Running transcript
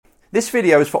This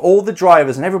video is for all the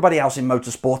drivers and everybody else in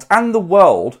motorsport and the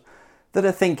world that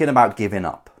are thinking about giving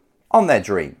up on their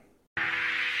dream.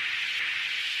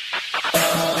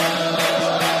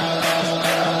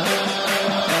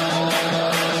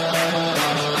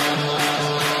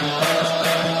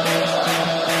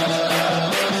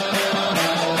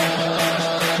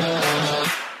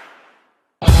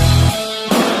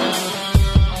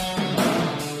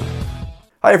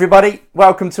 Hi everybody,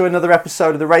 welcome to another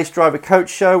episode of the Race Driver Coach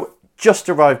Show. Just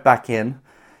arrived back in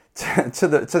to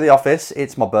the office.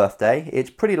 It's my birthday.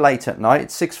 It's pretty late at night.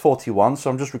 It's 6:41,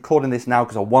 so I'm just recording this now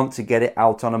because I want to get it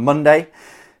out on a Monday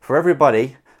for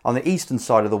everybody on the eastern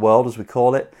side of the world, as we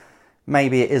call it.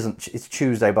 Maybe it isn't. It's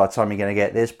Tuesday by the time you're going to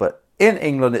get this, but in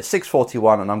England it's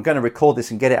 6:41, and I'm going to record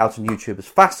this and get it out on YouTube as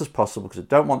fast as possible because I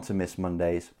don't want to miss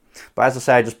Mondays. But as I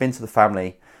say, I've just been to the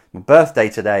family. My birthday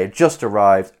today just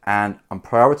arrived, and I'm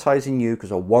prioritizing you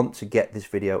because I want to get this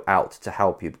video out to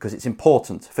help you because it's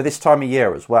important for this time of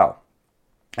year as well.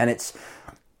 And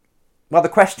the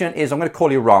question is, I'm going to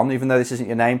call you Ron, even though this isn't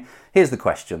your name. Here's the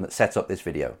question that sets up this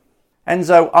video.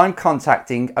 Enzo, I'm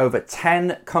contacting over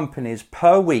 10 companies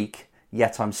per week,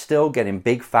 yet I'm still getting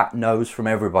big fat no's from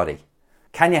everybody.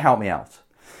 Can you help me out?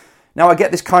 Now, I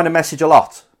get this kind of message a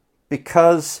lot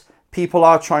because people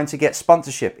are trying to get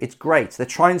sponsorship. It's great. They're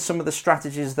trying some of the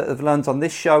strategies that I've learned on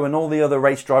this show and all the other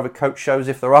Race Driver Coach shows,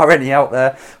 if there are any out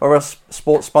there, or us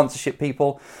sports sponsorship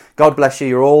people. God bless you.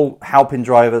 You're all helping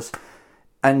drivers.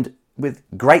 And with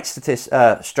great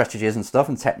strategies and stuff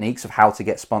and techniques of how to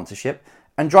get sponsorship.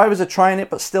 And drivers are trying it,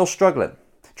 but still struggling.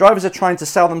 Drivers are trying to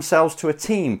sell themselves to a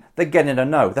team. They're getting a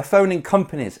no. They're phoning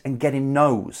companies and getting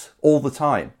no's all the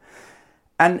time.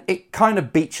 And it kind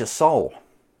of beats your soul.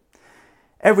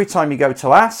 Every time you go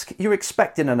to ask, you're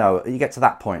expecting a no. You get to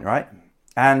that point, right?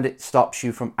 And it stops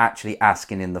you from actually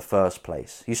asking in the first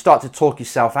place. You start to talk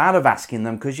yourself out of asking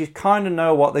them because you kind of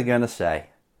know what they're going to say.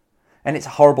 And it's a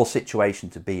horrible situation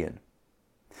to be in.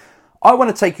 I want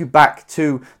to take you back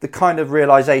to the kind of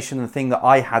realization and thing that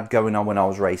I had going on when I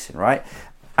was racing, right?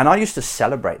 And I used to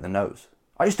celebrate the no's.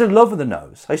 I used to love the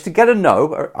no's. I used to get a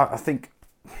no. I think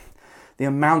the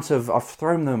amount of, I've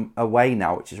thrown them away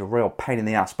now, which is a real pain in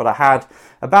the ass, but I had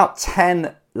about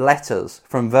 10 letters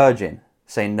from Virgin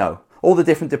saying no. All the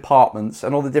different departments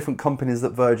and all the different companies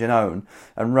that Virgin own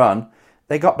and run,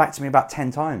 they got back to me about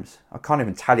 10 times. I can't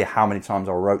even tell you how many times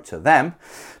I wrote to them,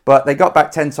 but they got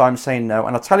back 10 times saying no.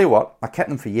 And I'll tell you what, I kept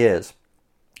them for years.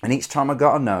 And each time I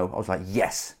got a no, I was like,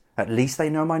 yes, at least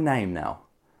they know my name now.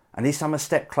 At least I'm a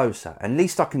step closer. At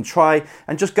least I can try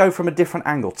and just go from a different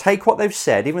angle. Take what they've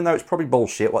said, even though it's probably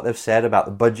bullshit what they've said about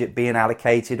the budget being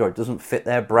allocated or it doesn't fit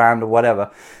their brand or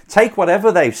whatever. Take whatever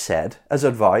they've said as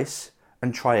advice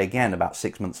and try again about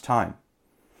 6 months' time.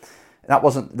 That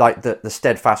wasn't like the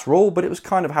steadfast rule, but it was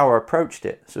kind of how I approached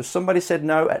it. So if somebody said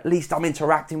no, at least I'm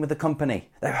interacting with the company.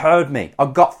 They heard me. I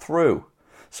got through.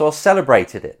 So I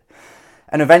celebrated it.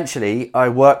 And eventually I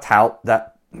worked out that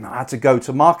I had to go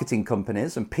to marketing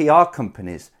companies and PR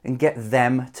companies and get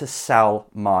them to sell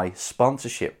my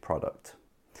sponsorship product.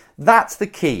 That's the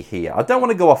key here. I don't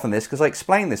want to go off on this because I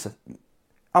explain this.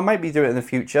 I might be doing it in a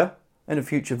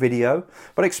future video,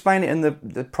 but I explain it in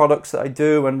the products that I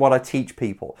do and what I teach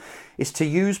people. Is to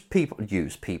use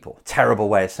people, terrible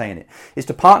way of saying it, is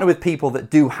to partner with people that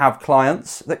do have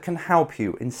clients that can help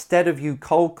you. Instead of you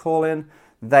cold calling,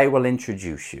 they will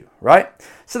introduce you, right?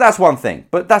 So that's one thing,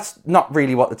 but that's not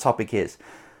really what the topic is.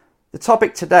 The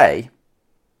topic today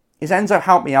is, Enzo,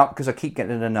 help me out because I keep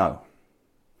getting a no.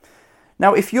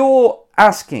 Now, if you're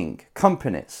asking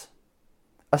companies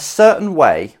a certain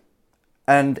way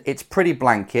and it's pretty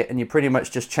blanket and you're pretty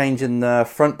much just changing the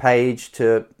front page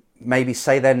to maybe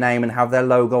say their name and have their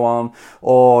logo on,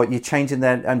 or you're changing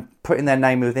their and putting their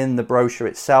name within the brochure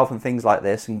itself and things like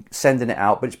this and sending it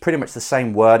out, but it's pretty much the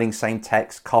same wording, same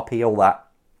text, copy, all that.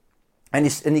 And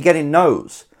you're getting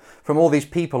no's from all these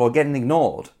people or getting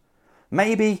ignored.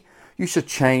 Maybe you should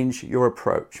change your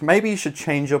approach. Maybe you should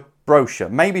change your brochure.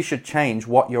 Maybe you should change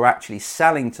what you're actually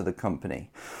selling to the company,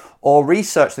 or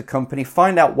research the company,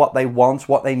 find out what they want,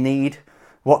 what they need,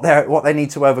 what they need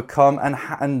to overcome,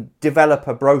 and develop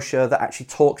a brochure that actually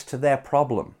talks to their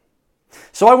problem.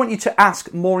 So I want you to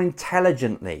ask more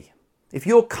intelligently. If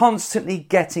you're constantly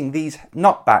getting these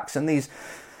knockbacks and these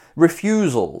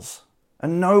refusals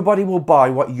and nobody will buy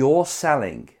what you're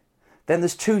selling, then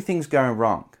there's two things going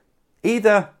wrong.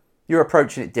 Either you're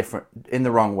approaching it different in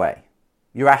the wrong way,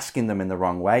 you're asking them in the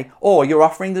wrong way, or you're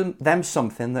offering them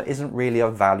something that isn't really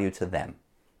of value to them.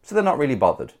 So they're not really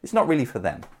bothered. It's not really for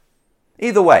them.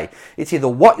 Either way, it's either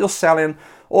what you're selling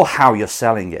or how you're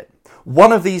selling it.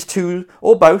 One of these two,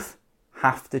 or both,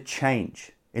 have to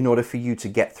change. in order for you to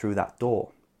get through that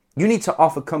door. You need to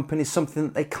offer companies something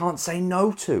that they can't say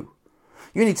no to.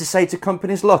 You need to say to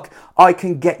companies, look, I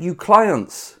can get you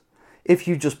clients if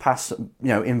you just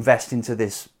invest into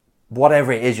this,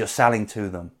 whatever it is you're selling to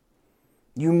them.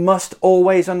 You must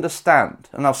always understand,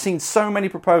 and I've seen so many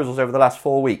proposals over the last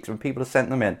 4 weeks when people have sent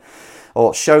them in,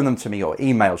 or shown them to me, or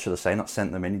emailed, should I say, not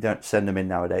sent them in, you don't send them in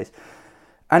nowadays.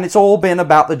 And it's all been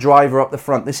about the driver up the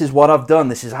front. This is what I've done,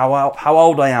 this is how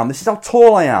old I am, this is how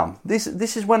tall I am. This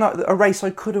is when a race I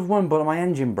could have won, but my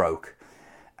engine broke.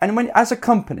 And when, as a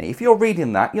company, if you're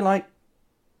reading that, you're like,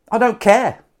 I don't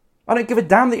care. I don't give a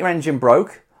damn that your engine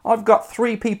broke. I've got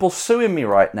 3 people suing me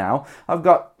right now. I've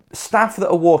got staff that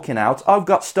are walking out. I've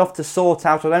got stuff to sort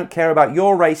out. I don't care about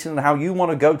your racing and how you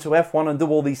want to go to F1 and do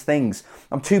all these things.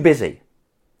 I'm too busy.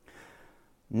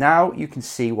 Now you can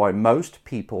see why most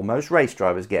race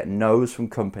drivers get no's from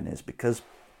companies, because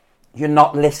you're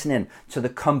not listening to the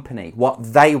company,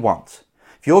 what they want.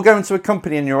 If you're going to a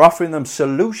company and you're offering them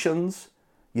solutions,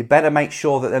 you better make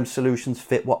sure that them solutions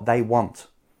fit what they want.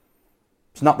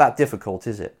 It's not that difficult,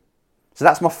 is it? So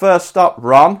that's my first stop,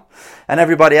 Ron. And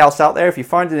everybody else out there, if you're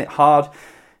finding it hard,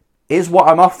 is what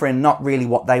I'm offering not really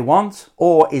what they want?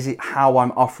 Or is it how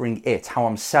I'm offering it, how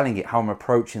I'm selling it, how I'm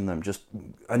approaching them? Just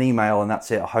an email and that's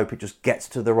it. I hope it just gets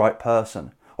to the right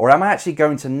person. Or am I actually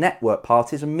going to network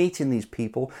parties and meeting these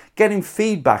people, getting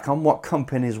feedback on what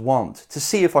companies want to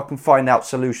see if I can find out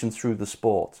solutions through the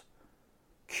sport?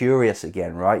 Curious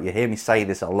again, right? You hear me say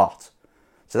this a lot.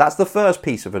 So that's the first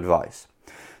piece of advice.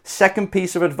 Second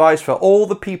piece of advice for all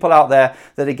the people out there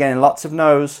that are getting lots of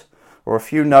no's or a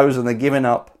few no's and they're giving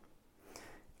up.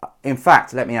 In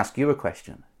fact, let me ask you a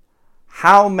question.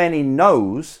 How many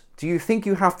no's do you think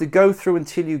you have to go through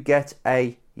until you get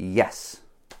a yes?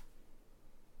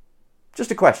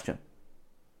 Just a question.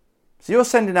 So you're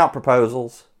sending out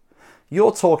proposals.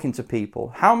 You're talking to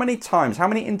people. How many times, how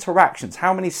many interactions,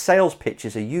 how many sales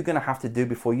pitches are you going to have to do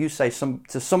before you say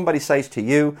somebody says to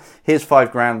you, here's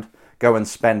 $5,000, go and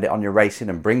spend it on your racing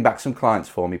and bring back some clients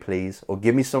for me, please. Or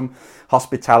give me some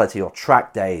hospitality or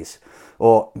track days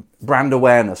or brand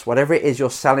awareness, whatever it is you're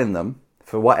selling them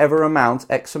for whatever amount,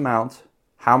 X amount,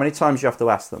 how many times do you have to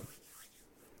ask them?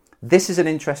 This is an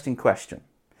interesting question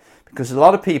because a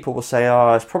lot of people will say,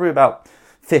 oh, it's probably about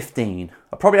 15.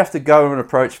 I probably have to go and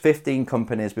approach 15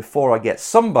 companies before I get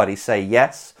somebody say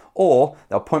yes, or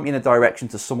they'll point me in a direction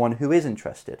to someone who is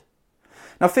interested.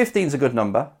 Now 15 is a good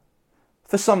number.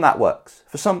 For some that works.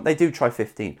 For some they do try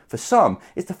 15. For some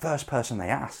it's the first person they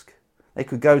ask. They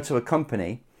could go to a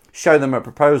company, show them a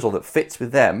proposal that fits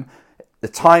with them, the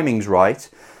timing's right,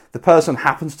 the person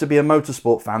happens to be a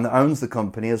motorsport fan that owns the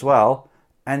company as well,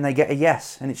 and they get a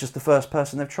yes, and it's just the first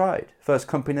person they've tried, first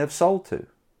company they've sold to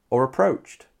or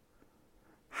approached.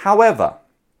 However,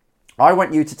 I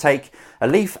want you to take a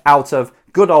leaf out of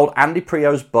good old Andy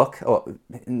Prio's book, or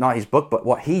not his book, but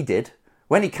what he did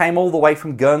when he came all the way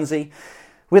from Guernsey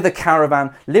with a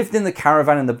caravan, lived in the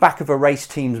caravan in the back of a race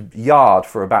team's yard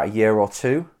for about a year or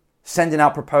two, sending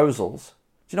out proposals.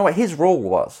 Do you know what his rule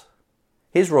was?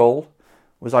 His rule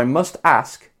was I must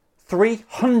ask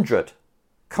 300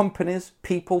 companies,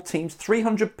 people, teams,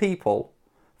 300 people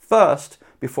first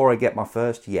before I get my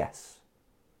first yes.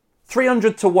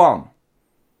 300 to 1.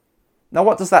 Now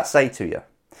what does that say to you?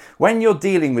 When you're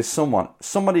dealing with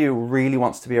somebody who really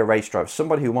wants to be a race driver,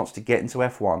 somebody who wants to get into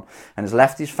F1 and has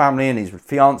left his family and his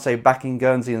fiancée back in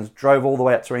Guernsey and drove all the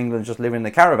way up to England just living in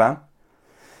the caravan,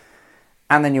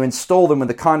 and then you install them with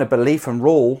the kind of belief and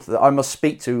rule that I must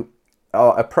speak to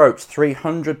or approach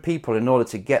 300 people in order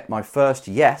to get my first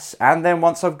yes, and then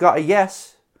once I've got a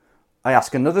yes, I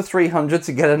ask another 300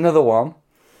 to get another one.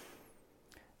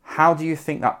 How do you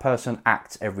think that person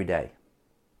acts every day?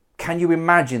 Can you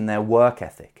imagine their work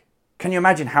ethic? Can you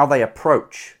imagine how they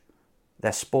approach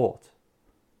their sport?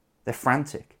 They're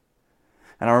frantic.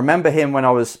 And I remember him when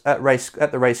I was at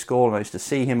the race school, and I used to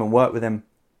see him and work with him.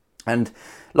 And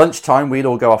lunchtime, we'd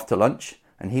all go off to lunch,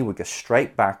 and he would go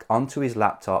straight back onto his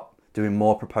laptop doing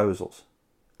more proposals,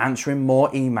 answering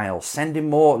more emails, sending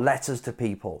more letters to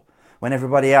people. When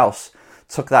everybody else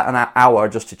took that an hour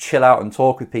just to chill out and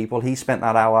talk with people, he spent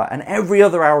that hour and every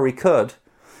other hour he could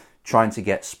trying to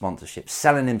get sponsorship,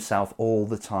 selling himself all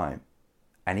the time.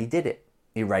 And he did it.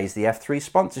 He raised the F3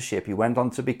 sponsorship. He went on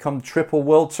to become triple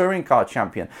world touring car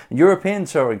champion, European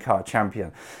touring car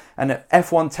champion, and an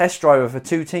F1 test driver for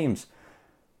 2 teams.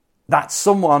 That's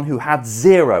someone who had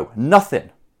zero, nothing.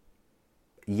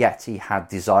 Yet he had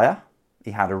desire,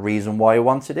 he had a reason why he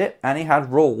wanted it, and he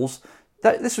had rules.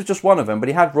 This was just one of them, but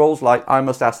he had rules like, I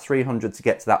must ask 300 to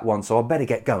get to that one, so I better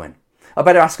get going. I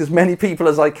better ask as many people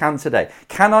as I can today.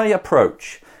 Can I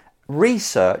approach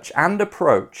research and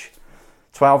approach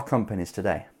 12 companies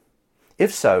today?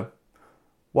 If so,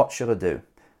 what should I do?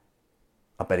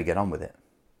 I better get on with it.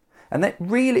 And it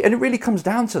really comes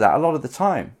down to that a lot of the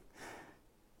time.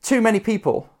 Too many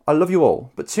people, I love you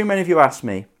all, but too many of you ask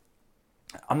me,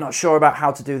 I'm not sure about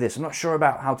how to do this. I'm not sure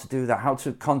about how to do that, how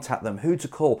to contact them, who to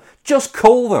call. Just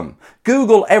call them.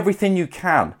 Google everything you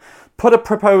can. Put a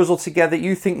proposal together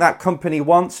you think that company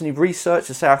wants, and you've researched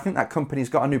to say, I think that company's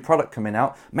got a new product coming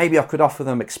out. Maybe I could offer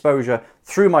them exposure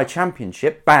through my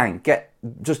championship. Bang,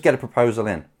 just get a proposal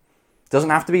in. Doesn't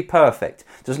have to be perfect.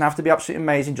 Doesn't have to be absolutely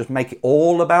amazing. Just make it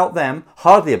all about them.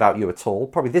 Hardly about you at all.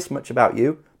 Probably this much about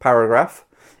you, paragraph.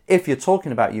 If you're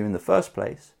talking about you in the first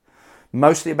place.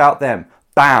 Mostly about them.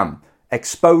 Bam.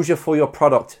 Exposure for your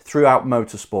product throughout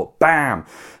motorsport. Bam.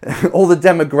 All the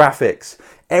demographics.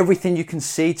 Everything you can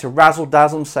see to razzle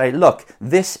dazzle and say, look,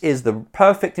 this is the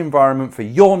perfect environment for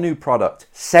your new product.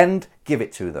 Give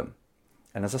it to them.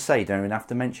 And as I say, you don't even have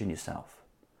to mention yourself.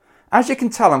 As you can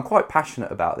tell, I'm quite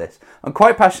passionate about this. I'm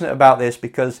quite passionate about this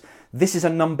because this is a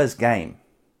numbers game.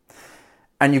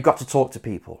 And you've got to talk to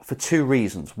people for two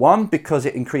reasons. One, because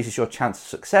it increases your chance of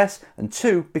success. And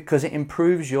two, because it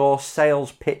improves your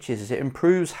sales pitches. It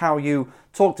improves how you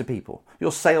talk to people,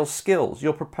 your sales skills,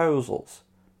 your proposals.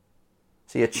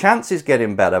 So your chance is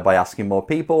getting better by asking more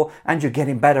people, and you're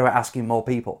getting better at asking more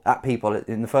people,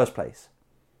 in the first place.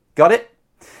 Got it?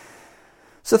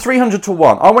 So 300 to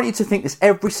 1. I want you to think this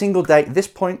every single day. At this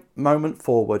moment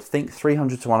forward, think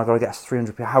 300 to 1. I've got to get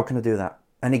 300 people. How can I do that?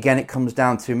 And again, it comes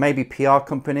down to maybe PR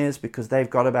companies, because they've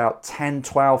got about 10,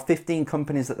 12, 15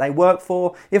 companies that they work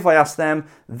for. If I ask them,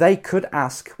 they could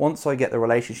ask, once I get the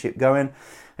relationship going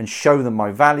and show them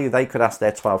my value, they could ask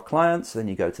their 12 clients. Then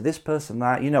you go to this person,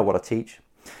 that. You know what I teach.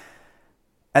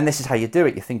 And this is how you do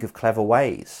it. You think of clever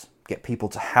ways. Get people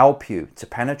to help you, to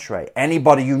penetrate.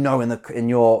 Anybody you know in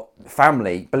your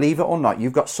family, believe it or not,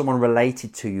 you've got someone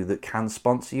related to you that can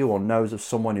sponsor you or knows of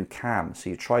someone who can.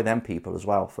 So you try them people as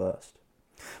well first.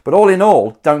 But all in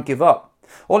all, don't give up.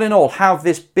 All in all, have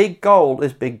this big goal,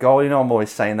 you know I'm always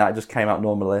saying that, it just came out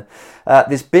normally,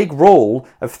 this big rule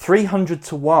of 300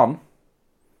 to 1,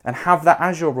 and have that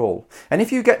as your rule. And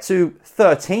if you get to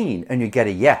 13 and you get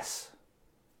a yes,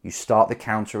 you start the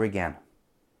counter again.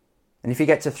 And if you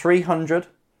get to 300,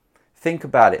 think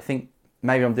about it. Think,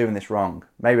 maybe I'm doing this wrong.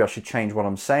 Maybe I should change what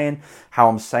I'm saying, how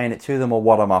I'm saying it to them, or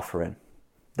what I'm offering.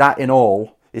 That in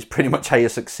all is pretty much how you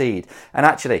succeed. And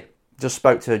actually, just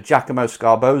spoke to Giacomo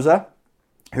Scarboza,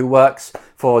 who works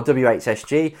for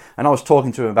WHSG, and I was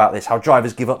talking to him about this, how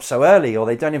drivers give up so early, or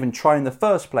they don't even try in the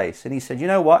first place. And he said, you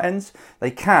know what, Enz?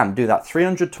 They can do that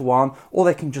 300 to 1, or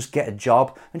they can just get a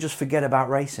job and just forget about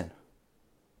racing.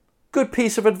 Good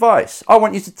piece of advice. I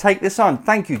want you to take this on.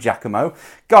 Thank you, Giacomo.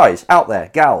 Guys out there,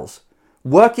 gals,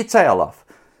 work your tail off.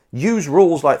 Use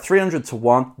rules like 300 to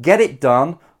 1, get it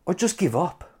done, or just give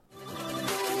up.